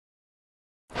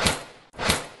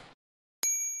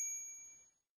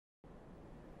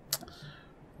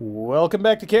Welcome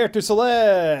back to Character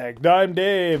Select. I'm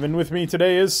Dave, and with me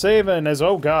today is Savin. As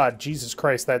oh god, Jesus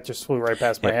Christ, that just flew right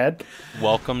past my head.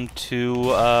 Welcome to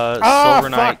Silver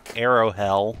Knight Arrow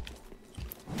Hell.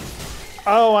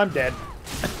 Oh, I'm dead.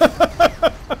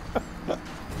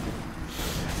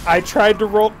 I tried to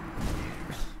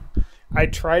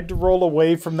roll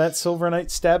away from that Silver Knight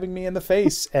stabbing me in the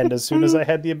face, and as soon as I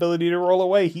had the ability to roll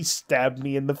away, he stabbed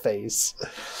me in the face.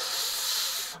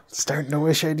 Starting to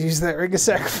wish I'd used that Ring of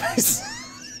Sacrifice.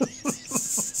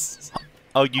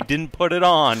 Oh, you didn't put it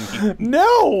on, you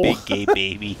no! big gay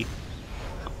baby.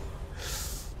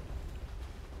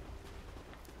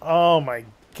 Oh my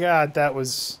god, that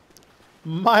was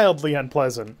mildly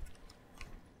unpleasant.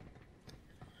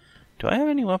 Do I have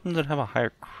any weapons that have a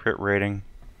higher crit rating?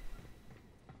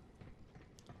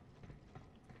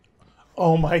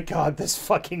 Oh my god, this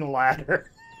fucking ladder.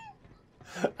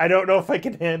 I don't know if I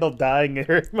can handle dying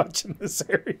very much in this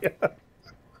area.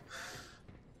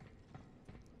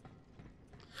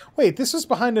 Wait, this was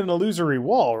behind an illusory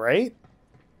wall, right?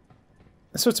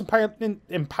 So it's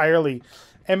entirely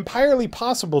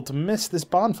possible to miss this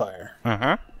bonfire.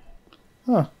 Uh-huh.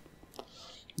 Huh.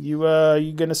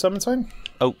 You gonna summon sign?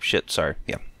 Oh, shit, sorry.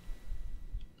 Yeah.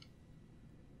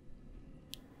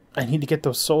 I need to get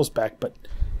those souls back, but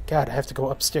god, I have to go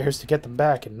upstairs to get them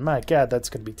back, and my god, that's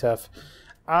gonna be tough.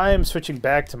 I'm switching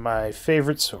back to my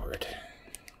favorite sword.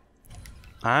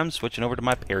 I'm switching over to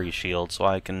my parry shield so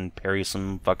I can parry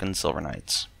some fucking Silver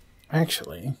Knights.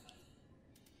 Actually,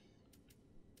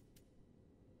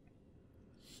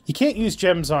 you can't use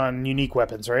gems on unique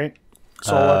weapons, right?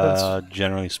 Soul weapons?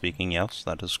 Generally speaking, yes,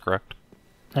 that is correct.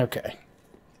 Okay.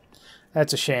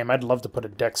 That's a shame. I'd love to put a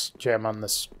dex gem on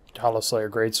this Hollow Slayer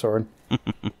greatsword.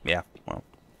 Yeah, well.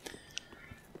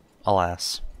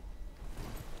 Alas.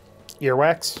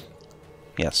 Earwax?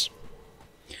 Yes.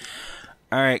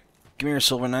 Alright, come here,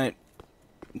 Silver Knight.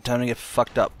 Time to get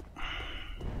fucked up.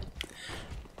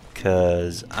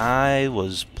 Because I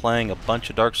was playing a bunch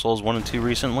of Dark Souls 1 and 2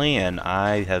 recently, and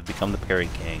I have become the parry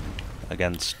king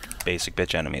against basic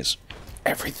bitch enemies.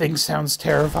 Everything sounds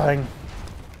terrifying.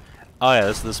 Oh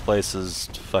yeah, this place is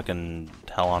fucking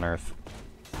hell on earth.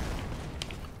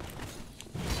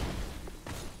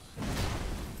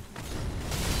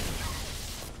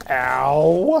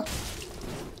 Ow!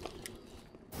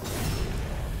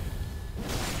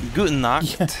 Guten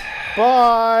Nacht. Yeah.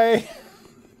 Bye!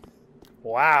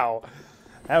 Wow.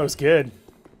 That was good.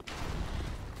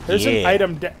 There's an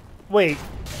item wait.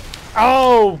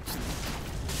 Oh!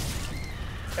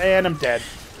 And I'm dead.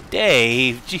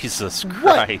 Dave, Jesus Christ.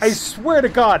 What? I swear to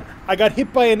God, I got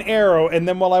hit by an arrow, and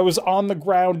then while I was on the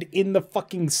ground in the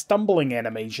fucking stumbling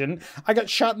animation, I got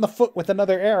shot in the foot with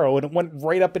another arrow, and it went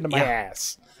right up into my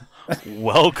ass.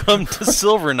 Welcome to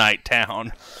Silver Knight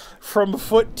Town. From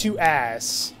foot to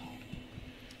ass.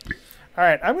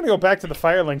 Alright, I'm gonna go back to the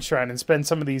Firelink Shrine and spend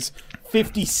some of these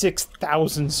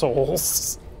 56,000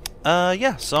 souls.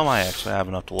 Yeah, some I actually have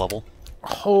enough to level.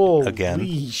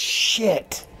 Holy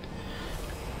shit.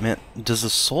 Man, does the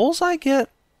souls I get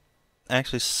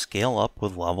actually scale up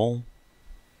with level?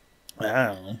 I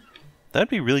don't know. That'd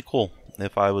be really cool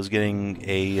if I was getting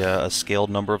a scaled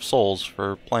number of souls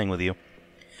for playing with you.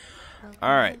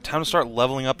 Alright, time to start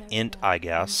leveling up Int, I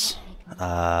guess.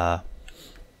 Let's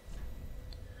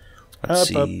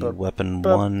see, weapon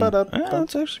 1.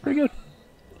 That's actually pretty good.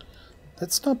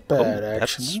 That's not bad,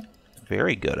 actually. That's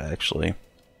very good, actually.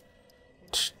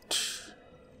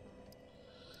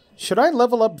 Should I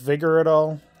level up Vigor at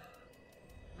all?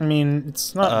 I mean,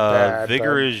 it's not bad.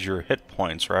 Vigor is your hit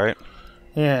points, right?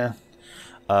 Yeah.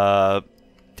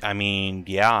 I mean,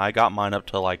 yeah, I got mine up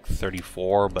to like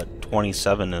 34, but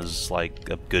 27 is like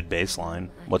a good baseline.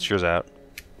 What's yours at?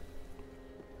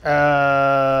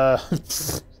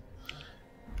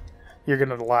 You're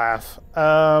gonna laugh.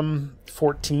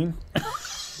 14.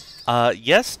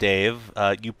 Yes, Dave.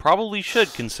 You probably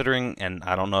should, considering, and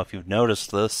I don't know if you've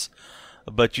noticed this,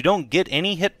 but you don't get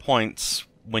any hit points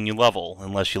when you level,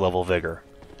 unless you level Vigor.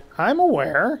 I'm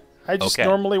aware. I just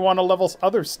normally want to level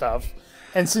other stuff.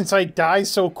 And since I die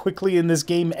so quickly in this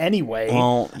game anyway,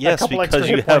 well, yes, because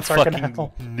you have fucking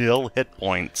nil hit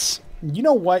points. You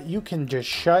know what? You can just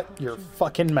shut your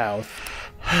fucking mouth.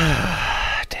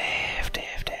 Dave.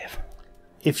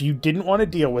 If you didn't want to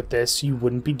deal with this, you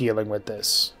wouldn't be dealing with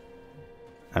this.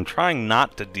 I'm trying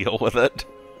not to deal with it.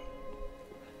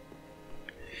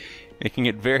 Making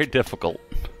it very difficult.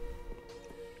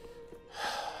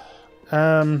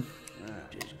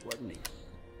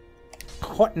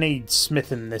 What needs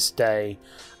smithing this day?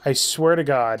 I swear to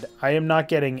God, I'm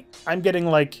getting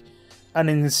like an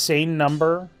insane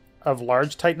number of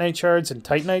large Titanite shards and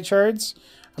Titanite shards,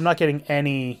 I'm not getting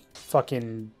any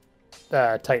fucking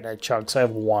Titanite chunks. I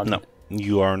have one. No,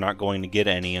 you are not going to get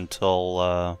any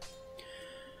until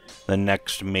the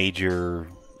next major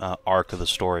arc of the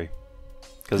story.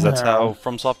 Because that's how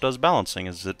FromSoft does balancing,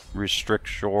 is it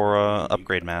restricts your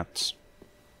upgrade mats.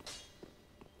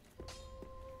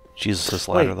 Jesus, this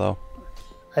ladder, though.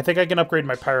 I think I can upgrade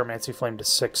my Pyromancy Flame to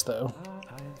 6, though.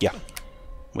 Yeah,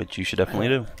 which you should definitely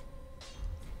do.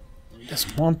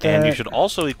 Just want that. And you should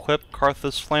also equip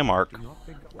Karthus Flame Arc.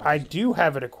 I do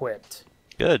have it equipped.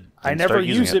 Good. I never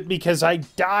use it because I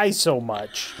die so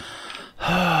much.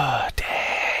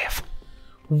 Dave.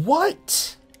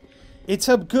 What? It's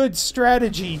a good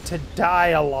strategy to die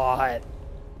a lot.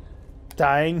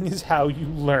 Dying is how you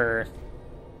learn.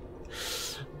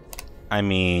 I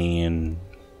mean...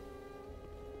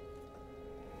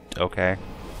 Okay.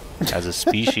 As a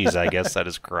species, I guess that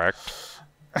is correct.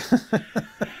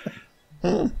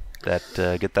 Get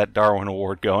that Darwin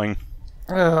Award going.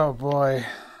 Oh, boy.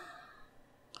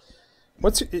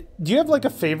 Do you have, like, a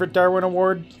favorite Darwin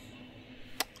Award?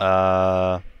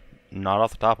 Not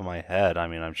off the top of my head. I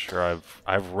mean, I'm sure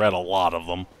I've read a lot of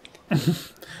them.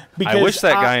 Because I wish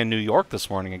that guy in New York this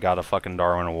morning had got a fucking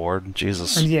Darwin Award.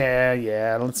 Jesus.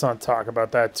 Yeah. Let's not talk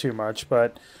about that too much.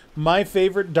 But my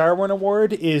favorite Darwin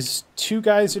Award is 2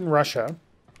 guys in Russia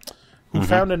who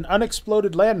found an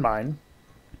unexploded landmine.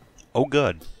 Oh,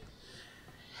 good.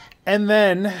 And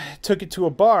then took it to a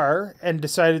bar and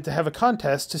decided to have a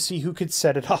contest to see who could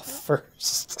set it off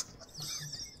first.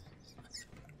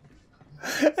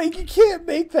 Like, you can't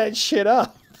make that shit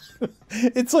up.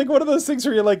 It's like one of those things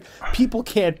where you're like, people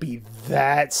can't be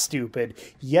that stupid.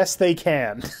 Yes, they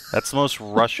can. That's the most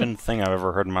Russian thing I've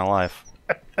ever heard in my life.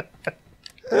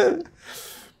 The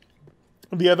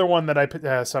other one that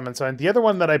I summon sign. The other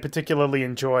one that I particularly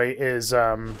enjoy is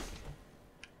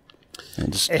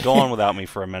just go on without me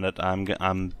for a minute.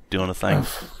 I'm doing a thing.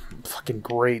 Fucking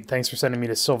great. Thanks for sending me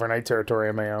to Silver Knight territory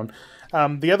on my own.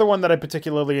 The other one that I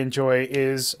particularly enjoy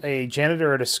is a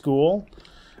janitor at a school.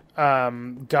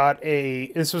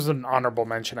 This was an honorable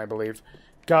mention, I believe.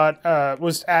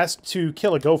 Was asked to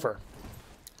kill a gopher.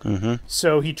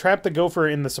 So he trapped the gopher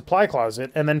in the supply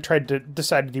closet and then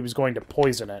decided he was going to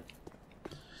poison it.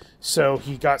 So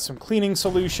he got some cleaning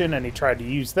solution and he tried to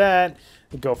use that.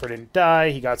 The gopher didn't die.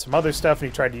 He got some other stuff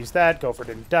and he tried to use that. Gopher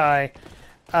didn't die.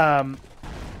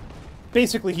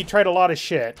 Basically, he tried a lot of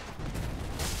shit.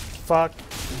 Fuck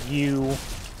you,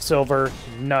 Silver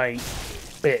Knight,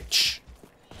 bitch.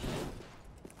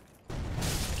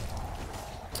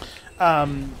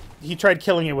 He tried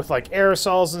killing it with, like,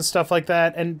 aerosols and stuff like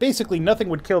that, and basically nothing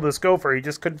would kill this gopher. He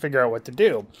just couldn't figure out what to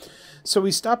do. So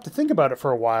he stopped to think about it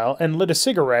for a while and lit a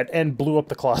cigarette and blew up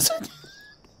the closet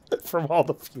from all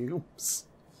the fumes.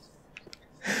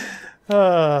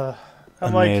 I'm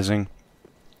amazing.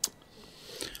 Like,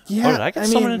 yeah, did I get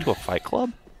summoned into a fight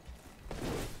club?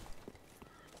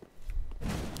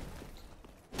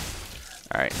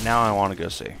 Alright, now I want to go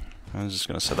see. I'm just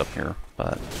going to sit up here,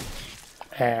 but...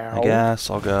 Ow. I guess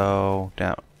I'll go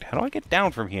down. How do I get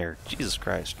down from here? Jesus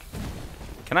Christ.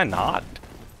 Can I not?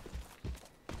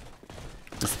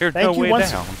 Is there no way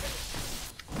down?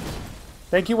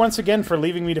 Thank you once again for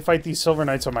leaving me to fight these Silver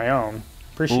Knights on my own.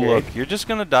 Appreciate it. Look, you're just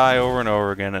going to die over and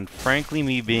over again, and frankly,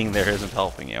 me being there isn't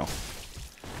helping you.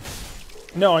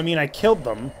 No, I mean, I killed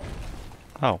them.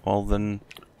 Oh, well then,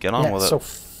 get on with it. So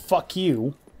fuck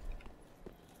you.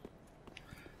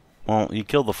 Well, you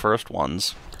killed the first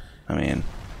ones. I mean...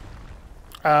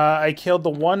 I killed the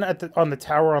one on the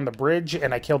tower on the bridge,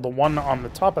 and I killed the one on the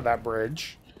top of that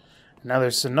bridge. Now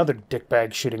there's another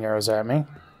dickbag shooting arrows at me.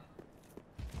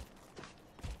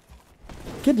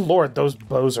 Good lord, those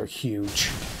bows are huge.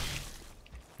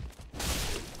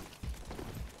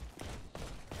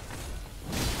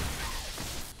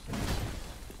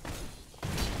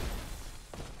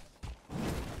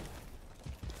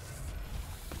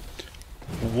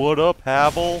 What up,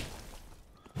 Havel?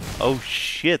 Oh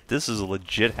shit, this is a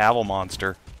legit Havel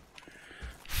monster.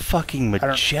 Fucking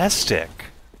majestic.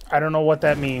 I don't know what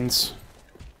that means.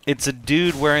 It's a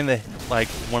dude wearing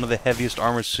one of the heaviest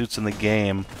armor suits in the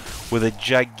game with a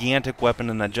gigantic weapon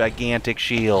and a gigantic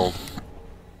shield.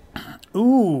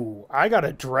 Ooh, I got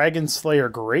a Dragon Slayer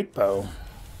great bow.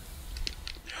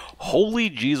 Holy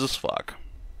Jesus fuck.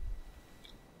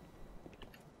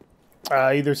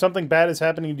 Either something bad is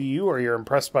happening to you or you're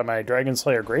impressed by my Dragon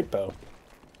Slayer great bow.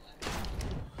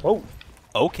 Whoa.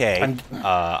 Okay.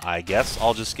 I guess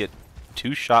I'll just get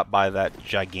two-shot by that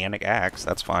gigantic axe.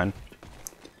 That's fine.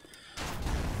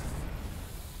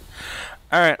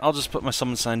 Alright, I'll just put my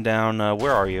summon sign down.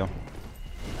 Where are you?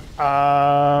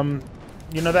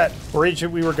 You know that bridge that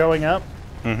we were going up?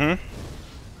 Mm-hmm.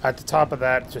 At the top of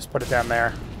that, just put it down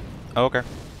there. Oh, okay.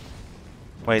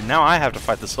 Wait, now I have to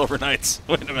fight the Silver Knights.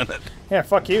 Wait a minute. Yeah,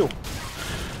 fuck you.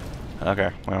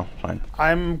 Okay, well, fine.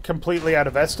 I'm completely out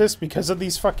of Estus because of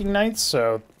these fucking knights,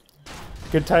 so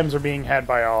good times are being had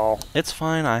by all. It's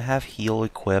fine, I have heal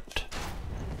equipped.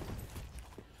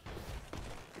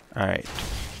 Alright.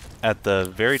 At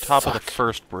the very top of the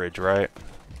first bridge, right?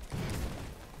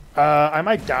 I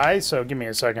might die, so give me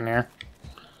a second here.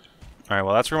 Alright,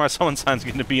 well, that's where my summon sign's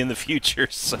going to be in the future,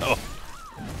 so...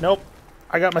 Nope.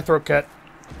 I got my throat cut.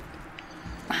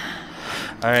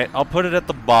 Alright, I'll put it at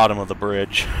the bottom of the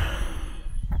bridge.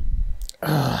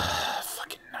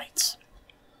 Fucking knights.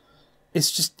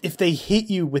 It's just, if they hit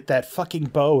you with that fucking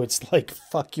bow, it's like,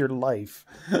 fuck your life.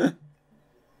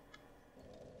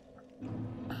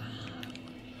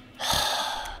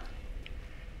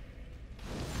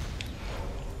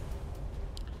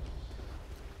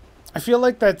 I feel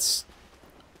like that's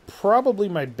probably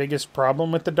my biggest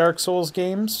problem with the Dark Souls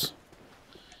games.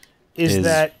 Is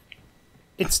that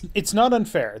it's not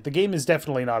unfair. The game is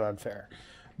definitely not unfair.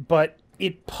 But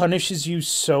it punishes you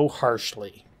so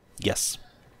harshly. Yes.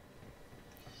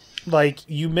 Like,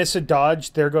 you miss a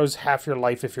dodge, there goes half your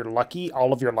life if you're lucky,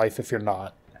 all of your life if you're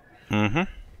not. Mm-hmm.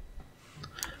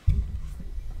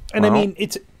 And well, I mean,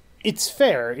 it's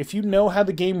fair. If you know how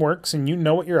the game works and you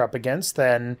know what you're up against,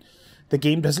 then the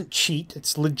game doesn't cheat.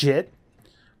 It's legit.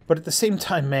 But at the same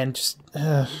time, man, just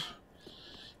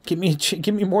give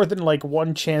me more than like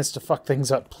one chance to fuck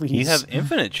things up, please. You have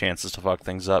infinite chances to fuck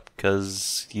things up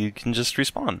because you can just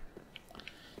respawn.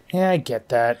 Yeah, I get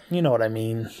that. You know what I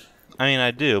mean. I mean,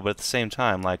 I do, but at the same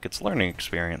time, like, it's a learning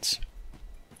experience.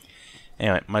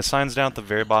 Anyway, my sign's down at the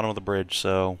very bottom of the bridge,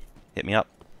 so hit me up.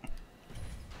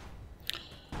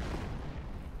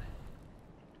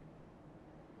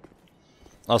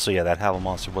 Also, yeah, that Havel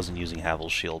monster wasn't using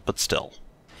Havel's shield, but still.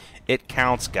 It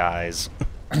counts, guys.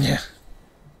 Yeah.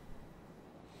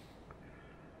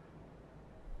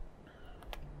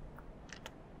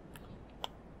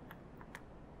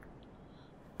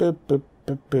 Boop, boop,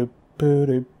 boop, boop,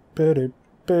 boop, boop,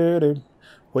 boop.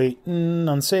 Waiting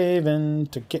on Savin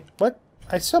to get... What?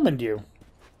 I summoned you.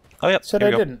 Oh, yep. Said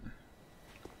I didn't.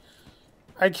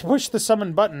 I pushed the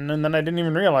summon button, and then I didn't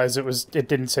even realize it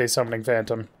didn't say Summoning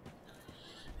Phantom.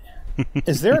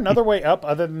 Is there another way up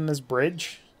other than this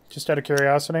bridge? Just out of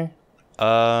curiosity?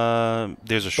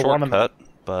 There's a shortcut,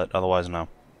 but otherwise no.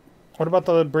 What about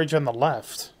the bridge on the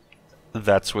left?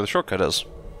 That's where the shortcut is.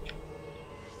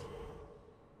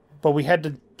 But we had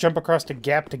to jump across a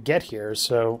gap to get here,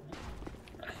 so...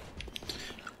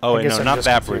 Oh, wait, no, not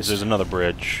that bridge. There's another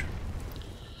bridge.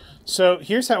 So,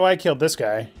 here's how I killed this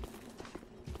guy.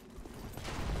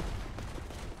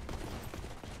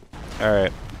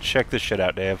 Alright, check this shit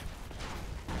out, Dave.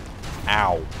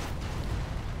 Ow.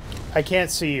 I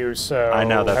can't see you, so... I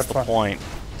know, that's the point.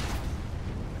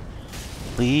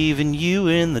 Leaving you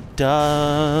in the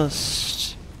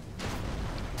dust.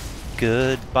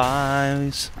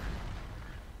 Goodbyes.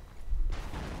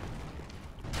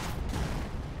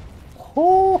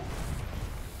 Oh.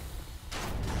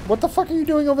 What the fuck are you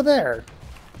doing over there?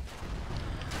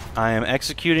 I am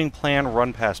executing plan,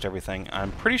 run past everything.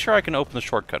 I'm pretty sure I can open the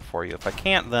shortcut for you. If I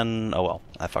can't, then... oh well,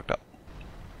 I fucked up.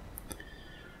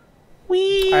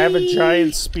 Whee! I have a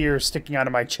giant spear sticking out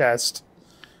of my chest.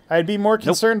 I'd be more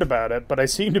concerned about it, but I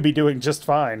seem to be doing just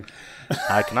fine.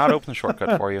 I cannot open the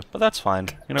shortcut for you, but that's fine.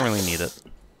 You don't really need it.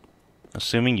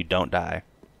 Assuming you don't die.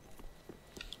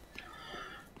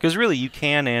 Because really, you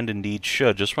can and indeed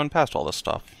should just run past all this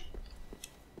stuff.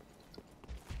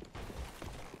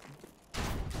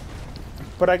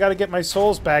 But I gotta get my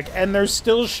souls back, and they're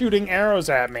still shooting arrows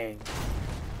at me.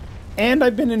 And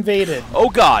I've been invaded. Oh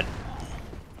god!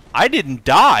 I didn't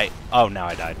die! Oh, now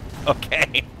I died.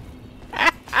 Okay.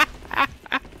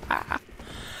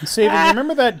 Savin,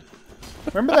 remember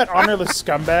that honorless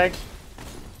scumbag?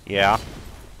 Yeah.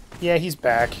 Yeah, he's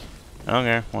back.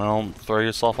 Okay, well, throw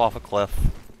yourself off a cliff.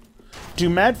 Do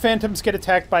mad phantoms get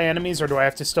attacked by enemies, or do I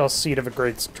have to still seed of a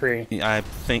great tree? I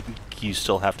think you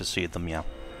still have to seed them, yeah.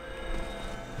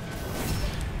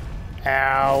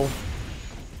 Ow.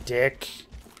 Dick.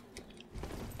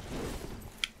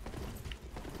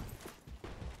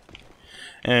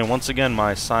 And once again,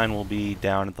 my sign will be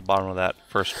down at the bottom of that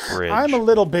first bridge. I'm a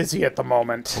little busy at the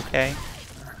moment. Okay.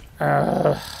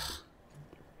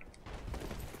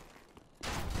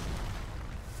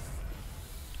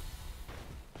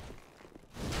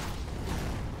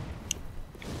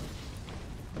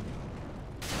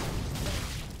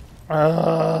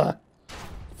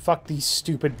 Fuck these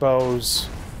stupid bows.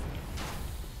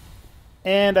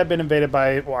 And I've been invaded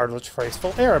by Arlich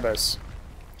Faithful Erebus.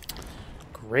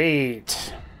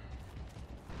 Great.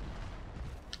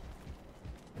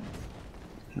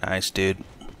 Nice, dude.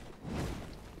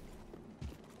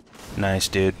 Nice,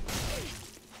 dude.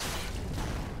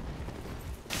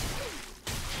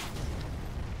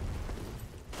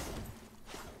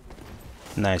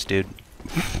 Nice, dude.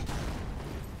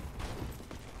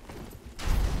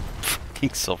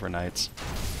 Fucking Silver Knights.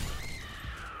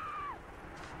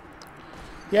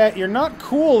 Yeah, you're not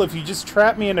cool if you just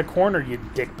trap me in a corner, you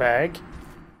dickbag.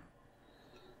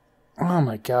 Oh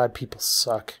my god, people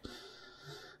suck.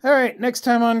 Alright, next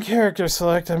time on Character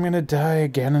Select, I'm gonna die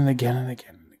again and again and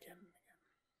again and again.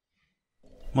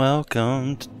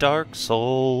 Welcome to Dark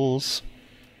Souls.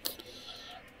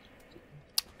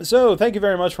 So, thank you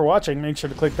very much for watching. Make sure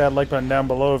to click that like button down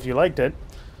below if you liked it.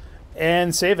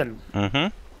 And Savin.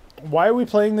 Why are we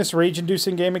playing this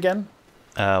rage-inducing game again?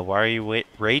 Why are you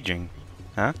raging?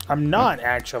 Huh? I'm not,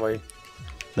 actually.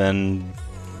 Then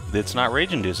it's not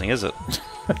rage-inducing, is it?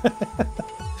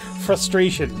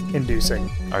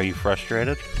 Frustration-inducing. Are you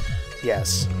frustrated?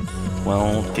 Yes.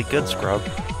 Well, get good, scrub.